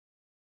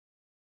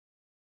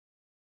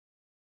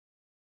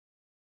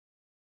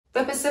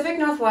The Pacific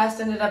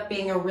Northwest ended up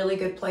being a really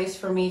good place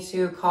for me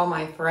to call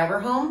my forever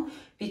home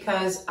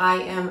because I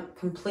am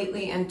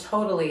completely and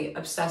totally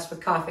obsessed with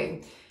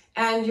coffee.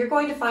 And you're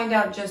going to find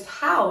out just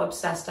how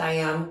obsessed I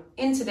am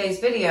in today's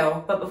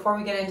video. But before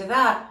we get into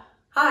that,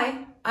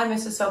 hi, I'm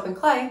Mrs. Soap and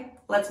Clay.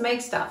 Let's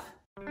make stuff.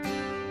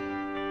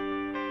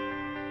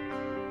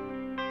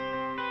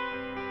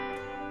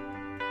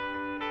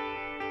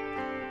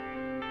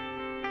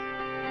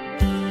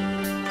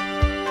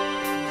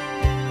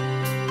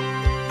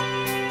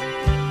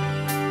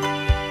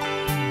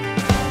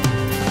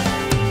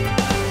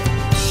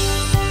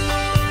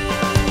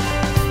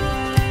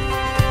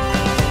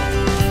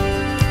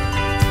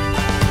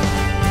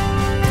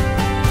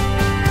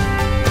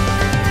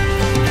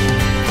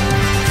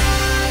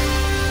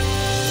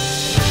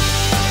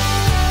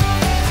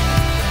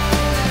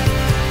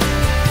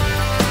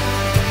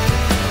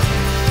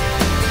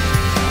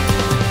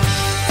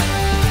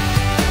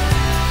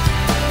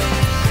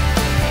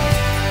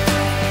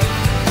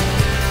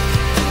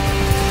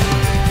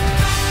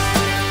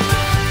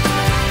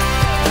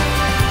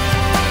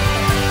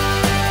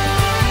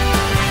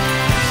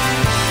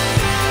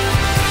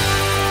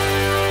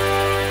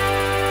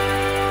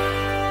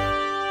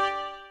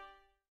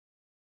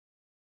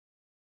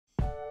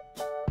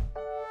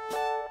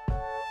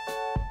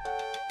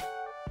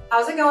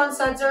 How's it going,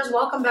 Sudsers?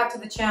 Welcome back to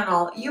the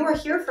channel. You are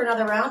here for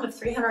another round of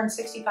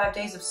 365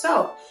 days of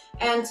soap.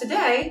 And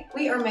today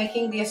we are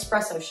making the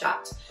Espresso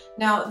Shot.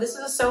 Now, this is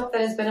a soap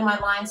that has been in my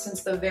line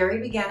since the very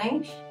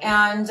beginning,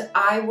 and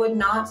I would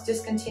not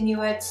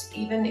discontinue it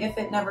even if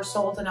it never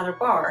sold another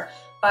bar,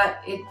 but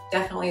it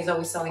definitely is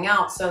always selling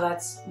out, so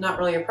that's not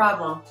really a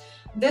problem.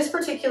 This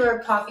particular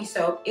coffee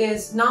soap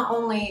is not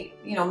only,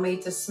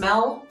 made to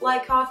smell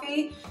like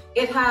coffee,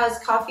 it has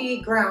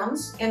coffee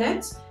grounds in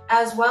it,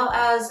 as well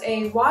as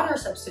a water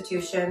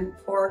substitution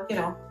for,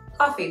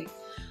 coffee.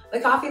 The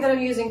coffee that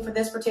I'm using for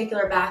this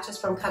particular batch is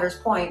from Cutter's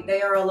Point.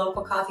 They are a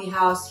local coffee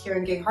house here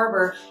in Gig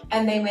Harbor,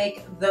 and they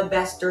make the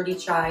best dirty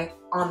chai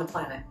on the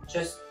planet.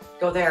 Just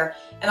go there.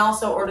 And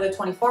also order the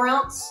 24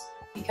 ounce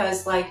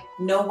because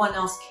no one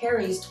else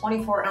carries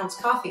 24 ounce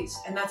coffees,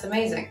 and that's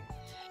amazing.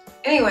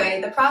 Anyway,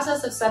 the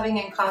process of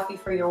subbing in coffee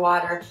for your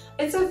water,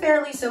 it's a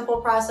fairly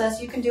simple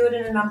process. You can do it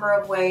in a number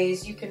of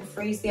ways. You can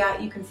freeze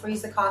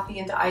the coffee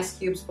into ice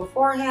cubes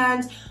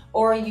beforehand,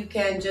 or you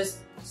can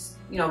just,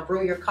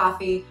 brew your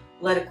coffee,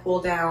 let it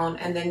cool down,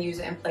 and then use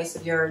it in place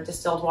of your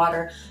distilled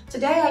water.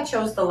 Today I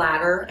chose the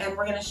latter, and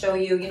we're gonna show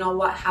you,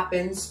 what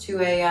happens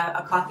to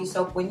a coffee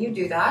soap when you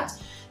do that.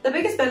 The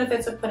biggest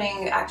benefits of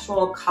putting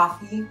actual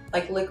coffee,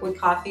 like liquid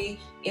coffee,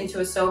 into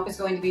a soap is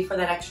going to be for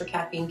that extra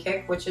caffeine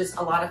kick, which is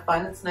a lot of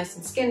fun. It's nice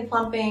and skin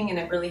plumping, and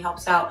it really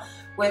helps out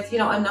with,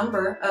 a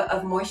number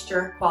of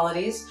moisture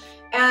qualities.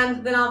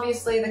 And then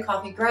obviously the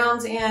coffee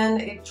grounds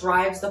in, it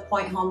drives the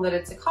point home that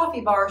it's a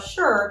coffee bar,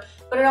 sure,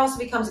 but it also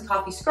becomes a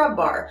coffee scrub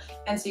bar.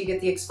 And so you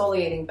get the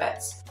exfoliating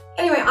bits.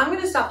 Anyway, I'm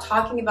gonna stop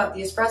talking about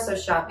the Espresso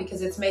Shot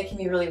because it's making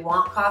me really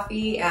want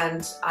coffee,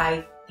 and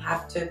I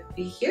have to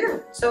be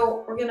here.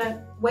 So we're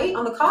gonna wait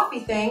on the coffee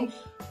thing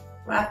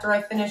after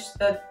I finish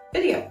the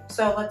video.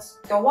 So let's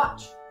go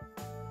watch.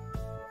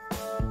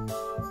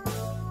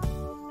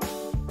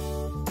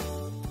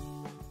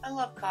 I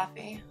love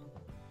coffee.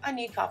 I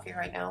need coffee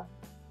right now.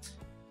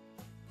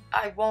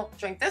 I won't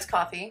drink this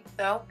coffee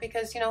though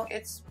because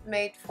it's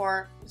made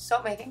for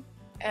soap making,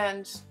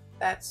 and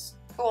that's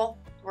cool.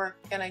 We're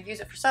gonna use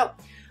it for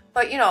soap.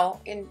 But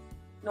in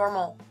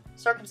normal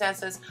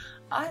circumstances,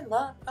 I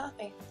love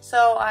coffee.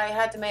 So I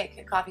had to make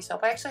a coffee soap.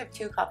 I actually have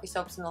 2 coffee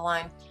soaps in the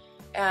line,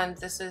 and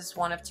this is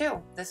one of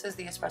 2. This is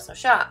the Espresso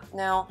Shot.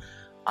 Now,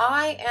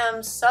 I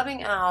am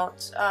subbing out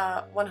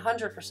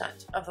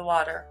 100% of the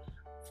water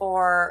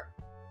for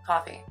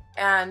coffee.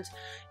 And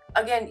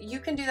again, you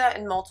can do that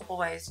in multiple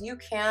ways. You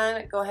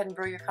can go ahead and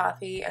brew your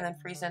coffee and then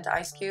freeze it into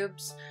ice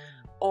cubes,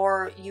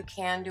 or you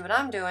can do what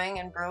I'm doing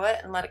and brew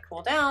it and let it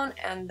cool down,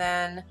 and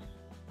then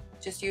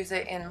just use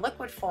it in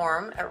liquid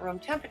form at room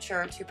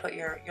temperature to put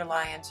your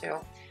lye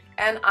into.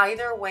 And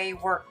either way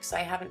works. I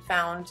haven't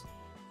found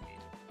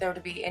there to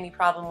be any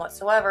problem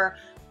whatsoever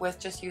with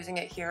just using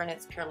it here in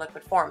its pure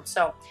liquid form.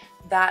 So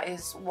that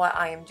is what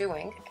I am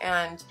doing,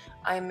 and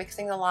I am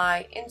mixing the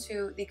lye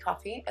into the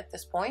coffee at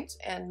this point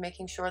and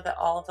making sure that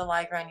all of the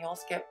lye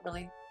granules get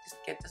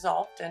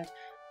dissolved and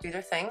do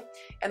their thing.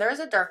 And there is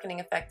a darkening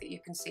effect that you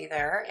can see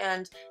there,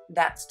 and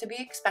that's to be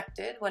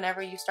expected.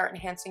 Whenever you start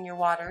enhancing your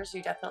waters,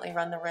 you definitely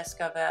run the risk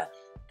of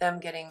them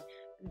getting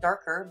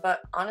darker,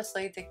 but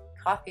honestly the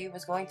coffee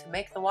was going to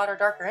make the water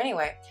darker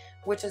anyway,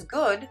 which is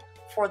good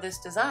for this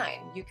design.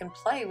 You can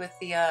play with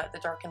the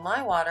darkened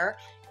lye water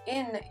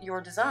in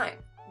your design.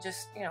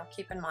 Just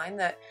keep in mind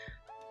that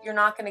you're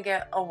not going to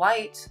get a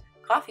white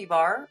coffee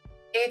bar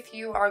if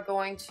you are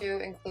going to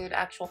include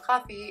actual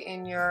coffee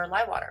in your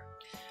lye water.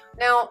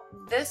 Now,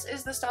 this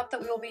is the stuff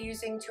that we will be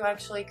using to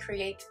actually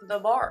create the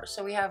bar.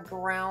 So we have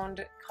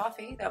ground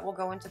coffee that will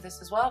go into this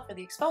as well for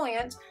the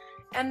exfoliant,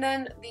 and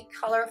then the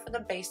color for the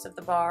base of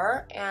the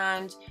bar,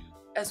 and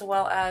as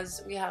well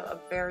as we have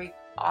a very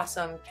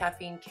awesome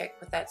caffeine kick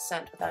with that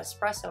scent, with that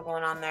espresso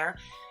going on there.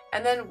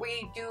 And then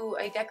we do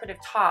a decorative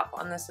top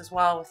on this as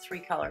well with 3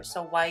 colors.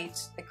 So white,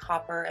 the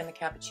copper, and the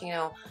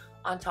cappuccino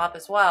on top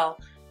as well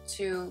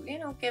to, you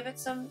know, give it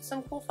some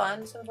cool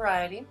fun, some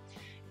variety.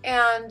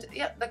 And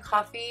yeah, the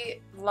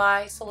coffee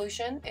lye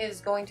solution is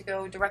going to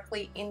go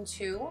directly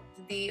into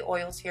the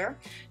oils here.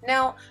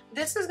 Now,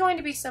 this is going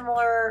to be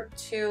similar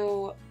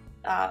to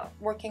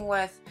working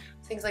with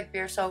things like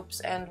beer soaps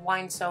and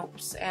wine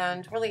soaps,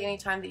 and really any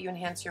time that you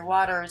enhance your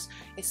waters,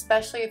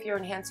 especially if you're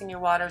enhancing your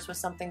waters with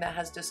something that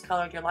has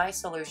discolored your lye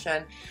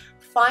solution.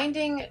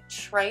 Finding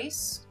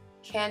trace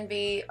can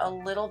be a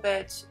little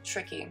bit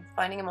tricky.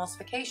 Finding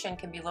emulsification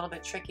can be a little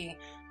bit tricky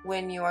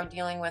when you are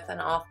dealing with an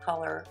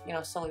off-color, you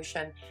know,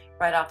 solution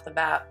right off the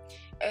bat.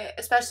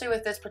 Especially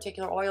with this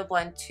particular oil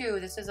blend too.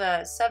 This is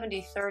a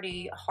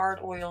 70-30 hard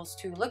oils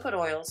to liquid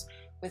oils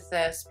with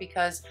this,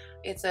 because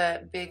it's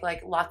a big,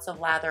 like, lots of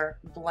lather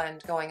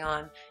blend going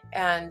on,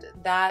 and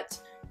that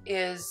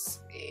is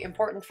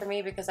important for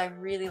me because I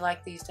really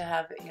like these to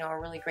have, you know, a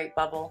really great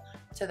bubble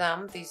to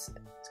them, these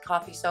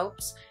coffee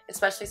soaps,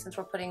 especially since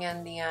we're putting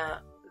in the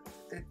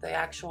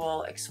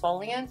actual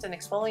exfoliant, and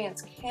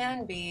exfoliants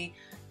can be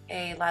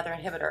a lather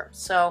inhibitor.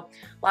 So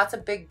lots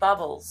of big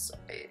bubbles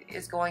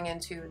is going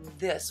into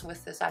this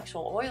with this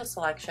actual oil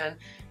selection,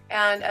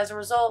 and as a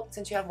result,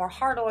 since you have more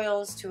hard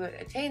oils to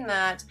attain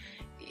that,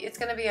 it's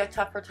going to be a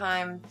tougher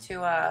time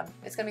to,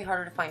 it's going to be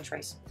harder to find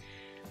trace.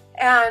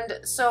 And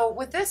so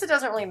with this, it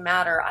doesn't really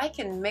matter. I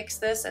can mix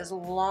this as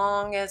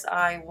long as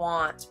I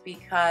want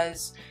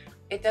because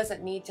it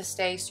doesn't need to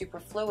stay super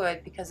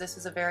fluid, because this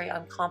is a very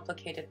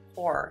uncomplicated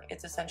pour.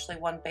 It's essentially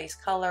one base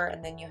color,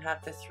 and then you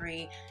have the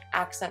 3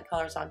 accent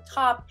colors on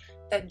top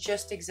that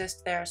just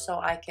exist there, so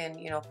I can,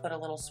 you know, put a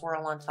little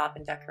swirl on top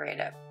and decorate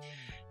it.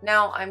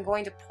 Now I'm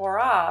going to pour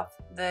off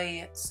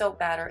the soap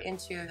batter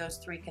into those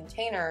 3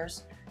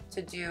 containers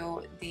to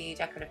do the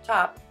decorative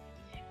top,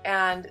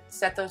 and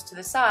set those to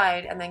the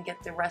side, and then get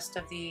the rest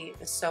of the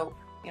soap,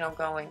 you know,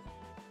 going.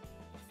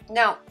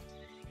 Now,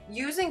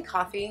 using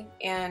coffee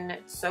in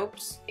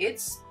soaps,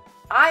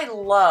 I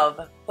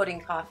love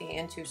putting coffee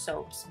into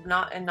soaps,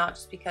 not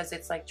just because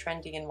it's like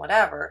trendy and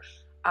whatever.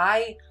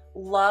 I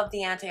love the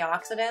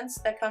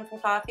antioxidants that come from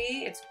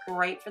coffee. It's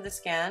great for the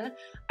skin.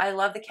 I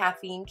love the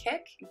caffeine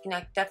kick.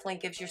 It definitely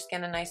gives your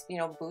skin a nice, you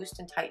know, boost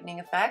and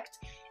tightening effect.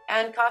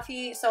 And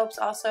coffee soaps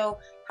also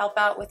help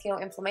out with, you know,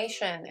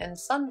 inflammation and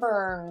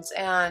sunburns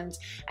and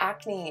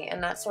acne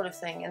and that sort of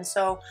thing. And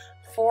so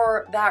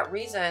for that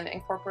reason,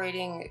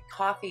 incorporating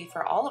coffee,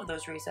 for all of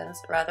those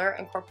reasons rather,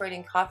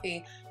 incorporating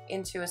coffee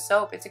into a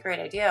soap, it's a great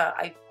idea.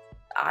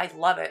 I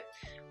love it.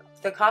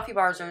 The coffee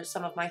bars are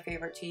some of my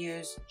favorite to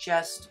use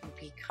just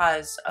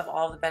because of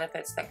all the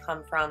benefits that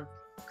come from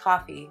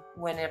coffee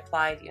when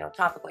applied, you know,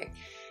 topically.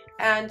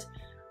 And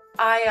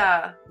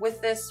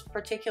with this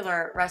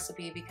particular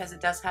recipe, because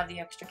it does have the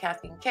extra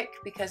caffeine kick,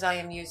 because I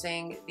am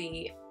using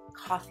the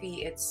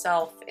coffee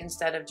itself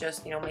instead of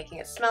just, you know, making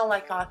it smell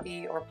like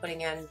coffee or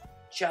putting in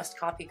just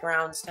coffee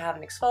grounds to have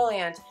an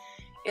exfoliant,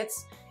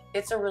 it's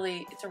a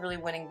really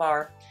winning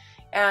bar.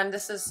 And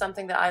this is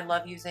something that I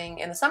love using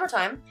in the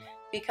summertime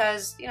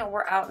because, you know,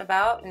 we're out and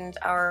about and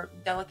our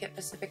delicate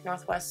Pacific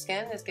Northwest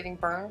skin is getting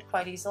burned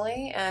quite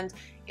easily, and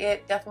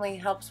it definitely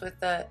helps with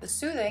the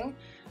soothing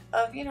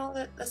of, you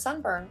know, the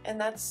sunburn,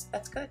 and that's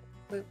good.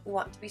 We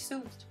want to be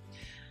soothed.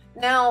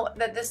 Now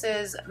that this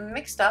is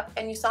mixed up,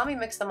 and you saw me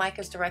mix the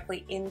micas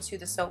directly into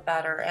the soap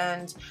batter,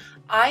 and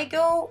I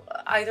go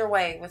either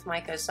way with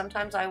micas.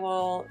 Sometimes I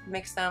will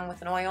mix them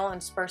with an oil and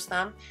disperse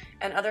them,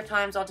 and other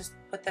times I'll just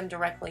put them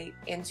directly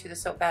into the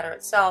soap batter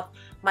itself.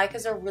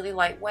 Micas are really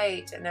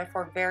lightweight and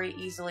therefore very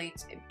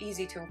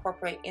easy to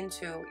incorporate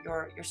into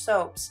your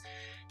soaps.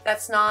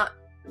 That's not,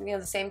 you know,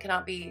 the same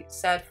cannot be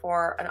said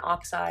for an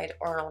oxide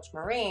or an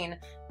ultramarine.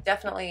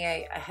 Definitely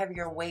a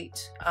heavier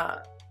weight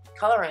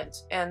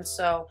colorant, and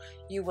so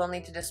you will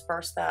need to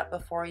disperse that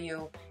before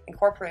you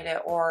incorporate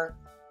it, or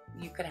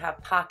you could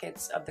have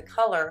pockets of the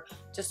color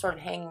just sort of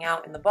hanging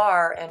out in the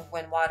bar, and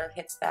when water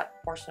hits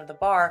that portion of the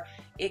bar,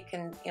 it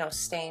can, you know,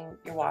 stain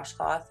your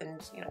washcloth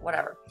and, you know,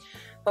 whatever.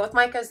 But with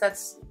micas,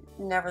 that's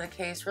never the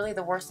case. Really,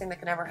 the worst thing that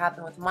can ever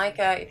happen with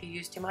mica, if you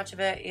use too much of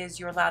it, is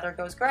your lather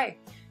goes gray,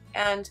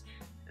 and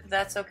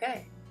that's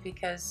okay,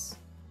 because,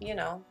 you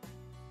know,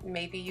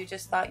 maybe you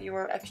just thought you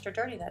were extra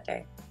dirty that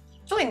day.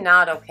 It's really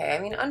not okay. I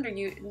mean,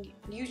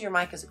 use your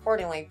micas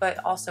accordingly,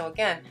 but also,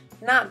 again,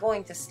 not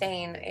going to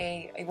stain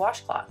a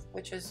washcloth,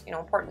 which is, you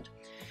know, important.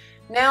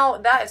 Now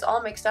that is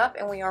all mixed up,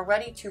 and we are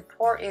ready to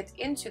pour it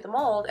into the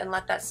mold and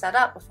let that set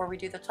up before we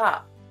do the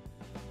top.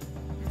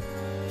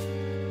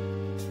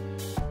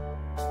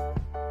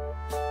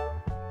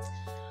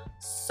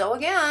 So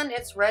again,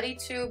 it's ready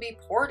to be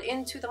poured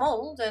into the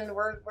mold, and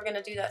we're going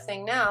to do that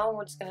thing now.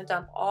 We're just going to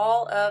dump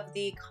all of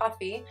the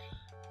coffee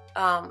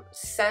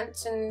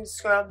scent and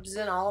scrubs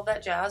and all of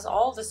that jazz,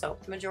 all of the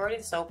soap, the majority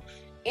of the soap,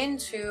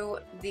 into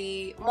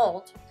the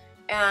mold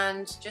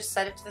and just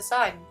set it to the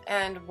side.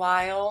 And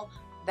while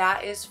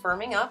that is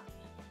firming up,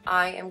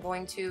 I am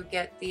going to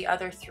get the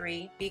other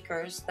 3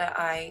 beakers that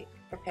I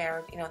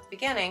prepared, you know, at the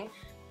beginning,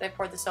 that I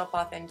poured the soap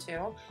off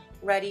into,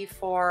 ready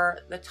for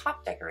the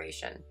top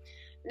decoration.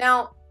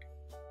 Now,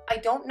 I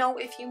don't know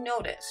if you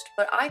noticed,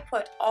 but I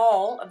put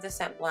all of the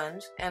scent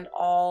blend and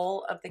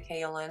all of the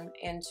kaolin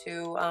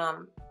into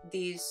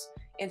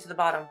into the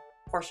bottom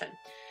portion.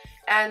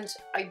 And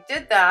I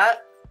did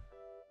that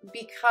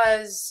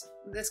because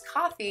this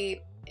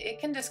coffee, it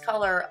can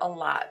discolor a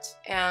lot,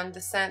 and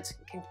the scent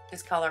can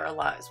discolor a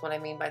lot is what I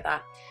mean by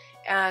that.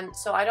 And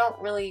so I don't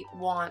really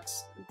want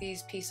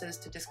these pieces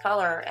to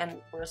discolor,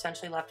 and we're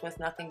essentially left with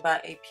nothing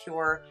but a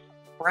pure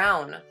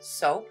brown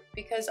soap,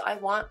 because I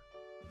want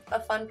a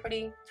fun,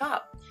 pretty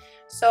top.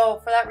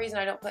 So for that reason,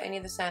 I don't put any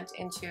of the scent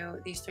into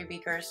these 3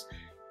 beakers,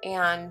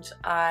 and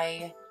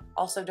I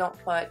also don't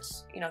put,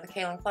 you know, the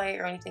kaolin clay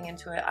or anything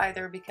into it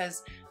either,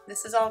 because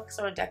this is all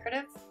sort of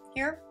decorative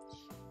here,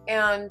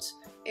 and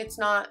it's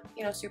not,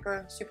 you know,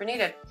 super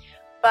needed.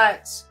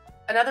 But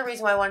another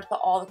reason why I wanted to put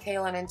all the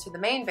kaolin into the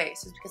main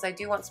base is because I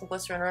do want some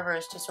glycerin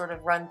rivers to sort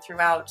of run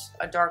throughout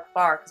a dark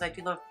bar, because I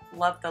do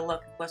love the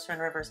look of glycerin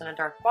rivers in a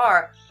dark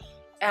bar,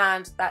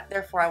 and that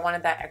therefore I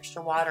wanted that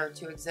extra water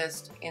to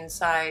exist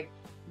inside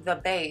the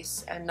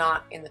base and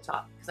not in the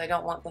top, because I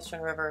don't want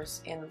glycerin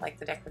rivers in like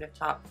the decorative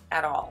top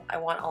at all. I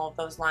want all of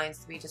those lines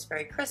to be just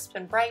very crisp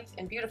and bright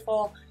and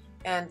beautiful,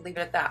 and leave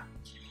it at that.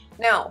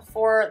 Now,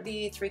 for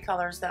the 3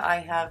 colors that I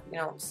have, you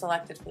know,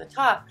 selected for the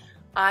top,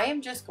 I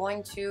am just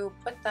going to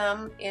put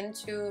them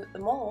into the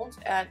mold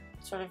at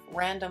sort of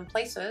random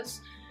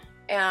places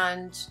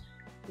and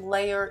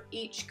layer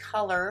each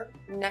color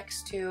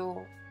next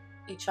to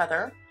each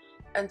other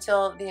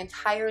until the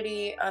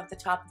entirety of the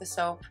top of the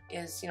soap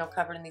is, you know,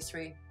 covered in these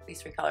three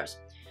colors.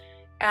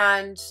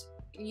 And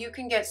you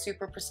can get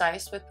super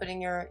precise with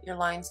putting your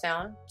lines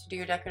down to do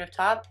your decorative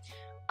top.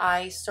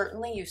 I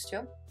certainly used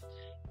to,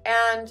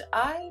 and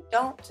I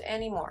don't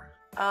anymore.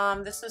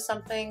 This is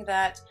something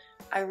that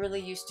I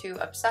really used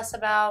to obsess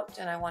about,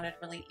 and I wanted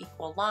really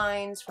equal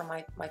lines for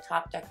my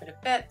top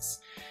decorative bits,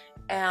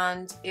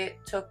 and it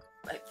took,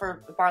 like,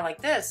 for a bar like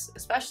this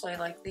especially,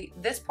 like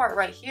this part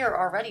right here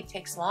already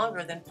takes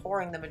longer than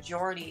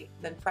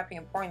prepping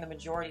and pouring the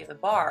majority of the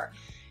bar.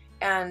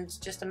 And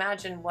just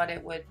imagine what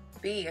it would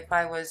be if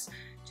I was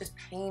just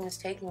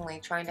painstakingly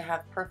trying to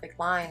have perfect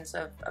lines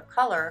of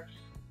color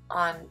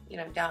on, you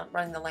know, down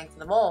running the length of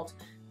the mold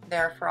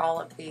there for all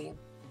of the,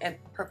 and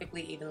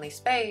perfectly evenly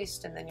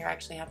spaced, and then you're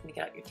actually having to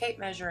get out your tape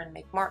measure and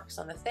make marks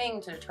on the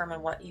thing to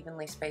determine what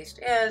evenly spaced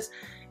is.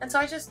 And so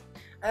I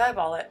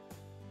eyeball it,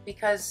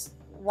 because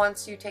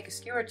once you take a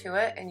skewer to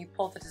it and you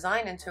pull the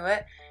design into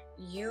it,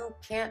 you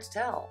can't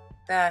tell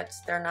that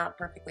they're not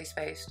perfectly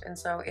spaced. And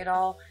so it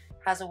all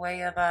has a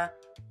way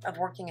of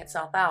working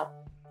itself out.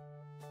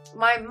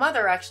 My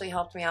mother actually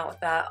helped me out with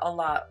that a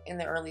lot in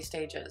the early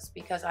stages,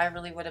 because I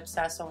really would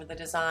obsess over the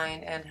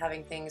design and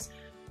having things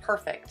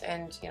perfect.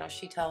 And, you know,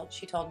 she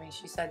told me,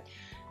 she said,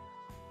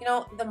 you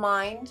know, the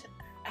mind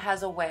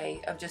has a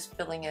way of just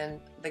filling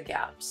in the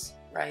gaps,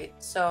 right?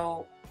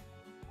 So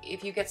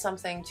if you get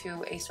something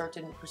to a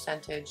certain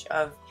percentage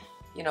of,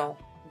 you know,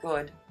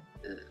 good,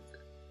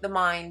 the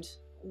mind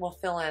will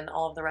fill in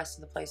all of the rest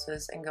of the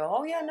places and go,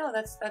 oh yeah, no,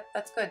 that's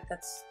good,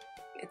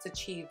 it's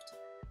achieved.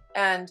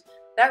 And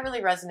that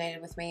really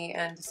resonated with me,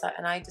 and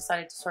I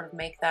decided to sort of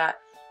make that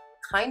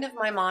kind of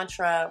my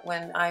mantra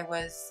when I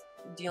was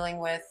dealing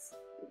with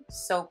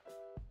soap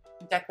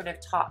decorative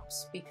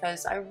tops,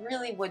 because I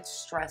really would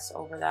stress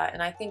over that.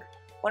 And I think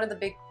one of the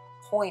big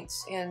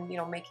points in, you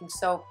know, making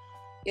soap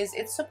is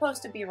it's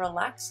supposed to be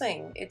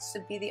relaxing. It's to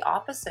be the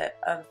opposite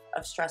of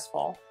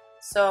stressful.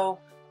 So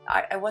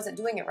I wasn't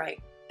doing it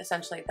right,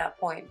 essentially, at that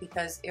point,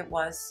 because it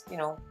was, you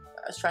know,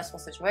 a stressful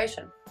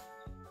situation.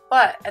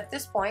 But at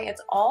this point,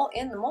 it's all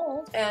in the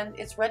mold and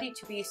it's ready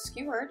to be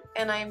skewered,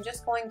 and I'm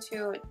just going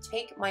to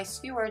take my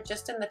skewer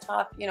just in the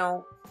top, you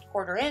know,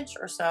 1/4 inch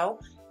or so,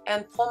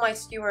 and pull my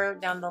skewer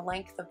down the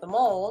length of the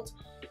mold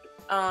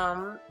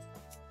a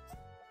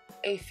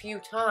few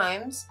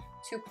times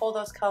to pull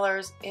those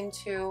colors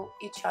into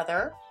each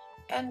other.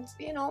 And,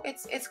 you know,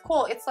 it's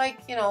cool. It's like,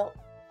 you know,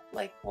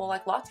 like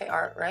latte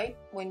art, right?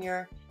 When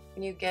you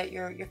get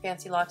your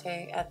fancy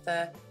latte at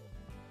the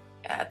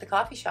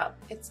coffee shop,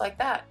 it's like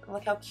that.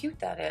 Look how cute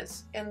that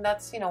is. And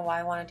that's, you know, why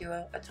I want to do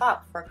a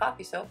top for a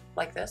coffee soap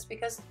like this,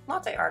 because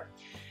latte art.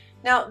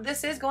 Now,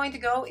 this is going to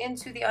go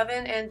into the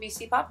oven and be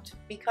C-popped,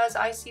 because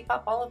I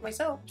C-pop all of my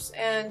soaps,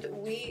 and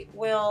we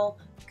will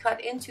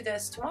cut into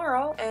this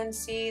tomorrow and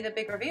see the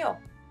big reveal.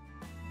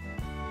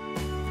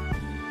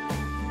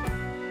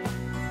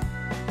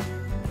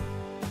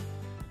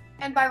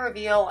 And by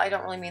reveal, I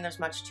don't really mean there's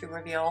much to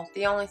reveal.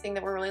 The only thing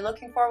that we're really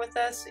looking for with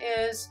this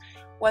is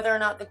whether or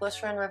not the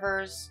glycerin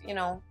rivers, you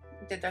know,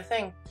 did their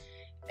thing.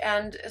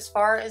 And as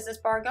far as this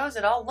bar goes,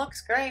 it all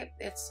looks great.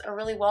 It's a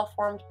really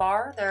well-formed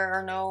bar. There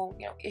are no,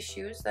 you know,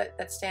 issues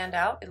that stand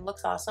out. It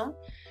looks awesome.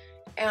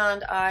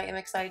 And I am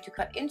excited to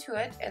cut into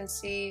it and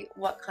see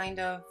what kind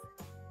of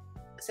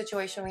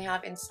situation we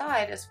have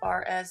inside as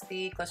far as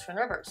the glycerin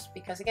rivers.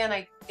 Because again,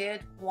 I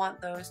did want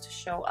those to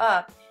show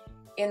up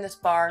in this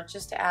bar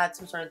just to add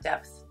some sort of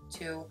depth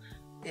to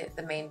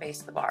the main base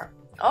of the bar.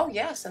 Oh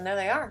yes, and there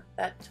they are.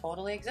 That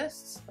totally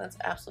exists. That's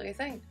absolutely a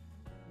thing.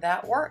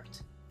 That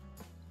worked.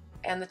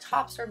 And the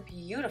tops are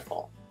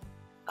beautiful.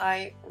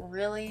 I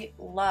really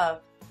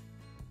love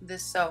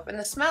this soap, and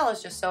the smell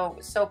is just so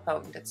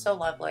potent. It's so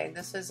lovely.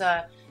 This is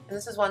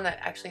one that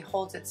actually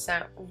holds its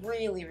scent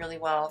really, really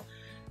well.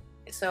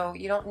 So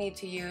you don't need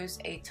to use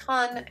a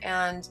ton,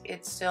 and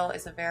it still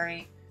is a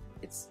very,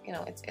 it's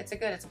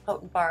a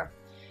potent bar.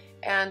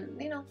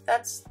 And you know,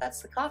 that's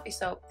the coffee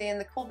soap. And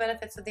the cool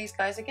benefits of these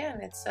guys,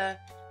 again, it's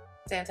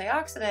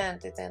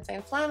antioxidant, it's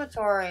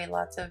anti-inflammatory,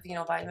 lots of, you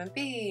know, vitamin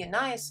B and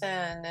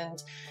niacin,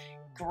 and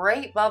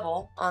great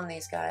bubble on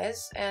these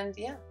guys. And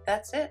yeah,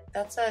 that's it.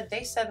 That's a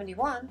day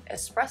 71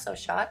 Espresso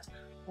Shot,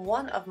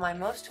 one of my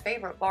most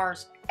favorite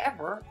bars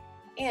ever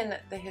in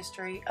the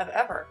history of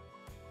ever.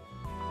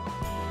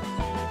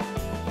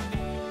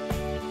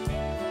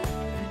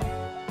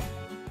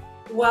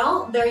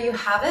 Well, there you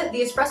have it,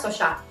 the Espresso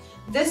Shot.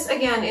 This,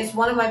 again, is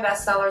one of my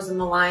best sellers in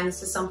the line.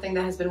 This is something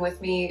that has been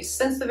with me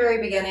since the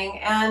very beginning,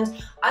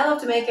 and I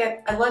love to make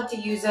it. I love to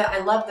use it. I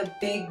love the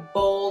big,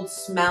 bold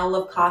smell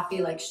of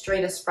coffee, like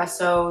straight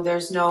espresso.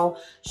 There's no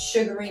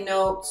sugary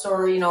notes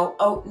or, you know,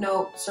 oat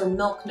notes or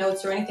milk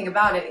notes or anything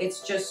about it.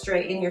 It's just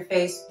straight in your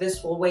face.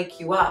 This will wake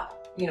you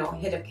up, you know, a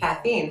hit of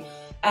caffeine.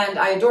 And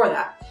I adore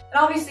that. And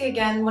obviously,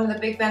 again, one of the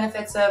big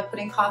benefits of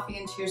putting coffee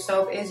into your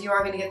soap is you are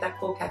going to get that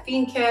cool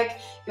caffeine kick.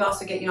 You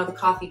also get, you know, the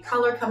coffee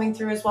color coming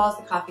through as well as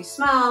the coffee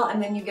smell, and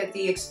then you get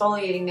the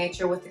exfoliating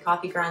nature with the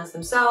coffee grounds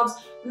themselves.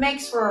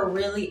 Makes for a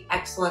really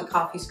excellent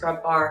coffee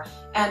scrub bar,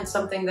 and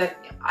something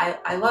that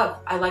I love.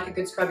 I like a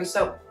good scrubby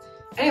soap.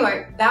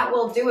 Anyway, that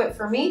will do it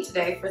for me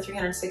today for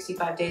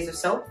 365 days of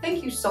soap.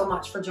 Thank you so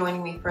much for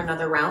joining me for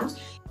another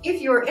round.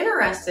 If you're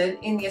interested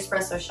in the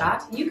Espresso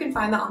Shot, you can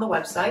find that on the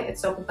website at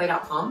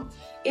soapandplay.com.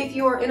 If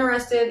you're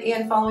interested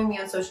in following me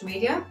on social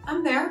media,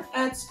 I'm there.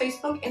 It's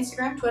Facebook,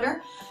 Instagram,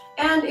 Twitter.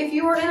 And if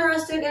you are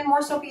interested in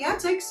more soapy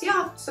antics,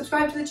 yeah,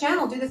 subscribe to the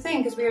channel, do the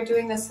thing, because we are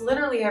doing this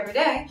literally every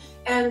day.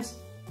 And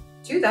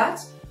do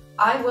that.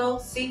 I will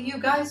see you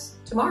guys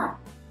tomorrow.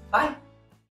 Bye.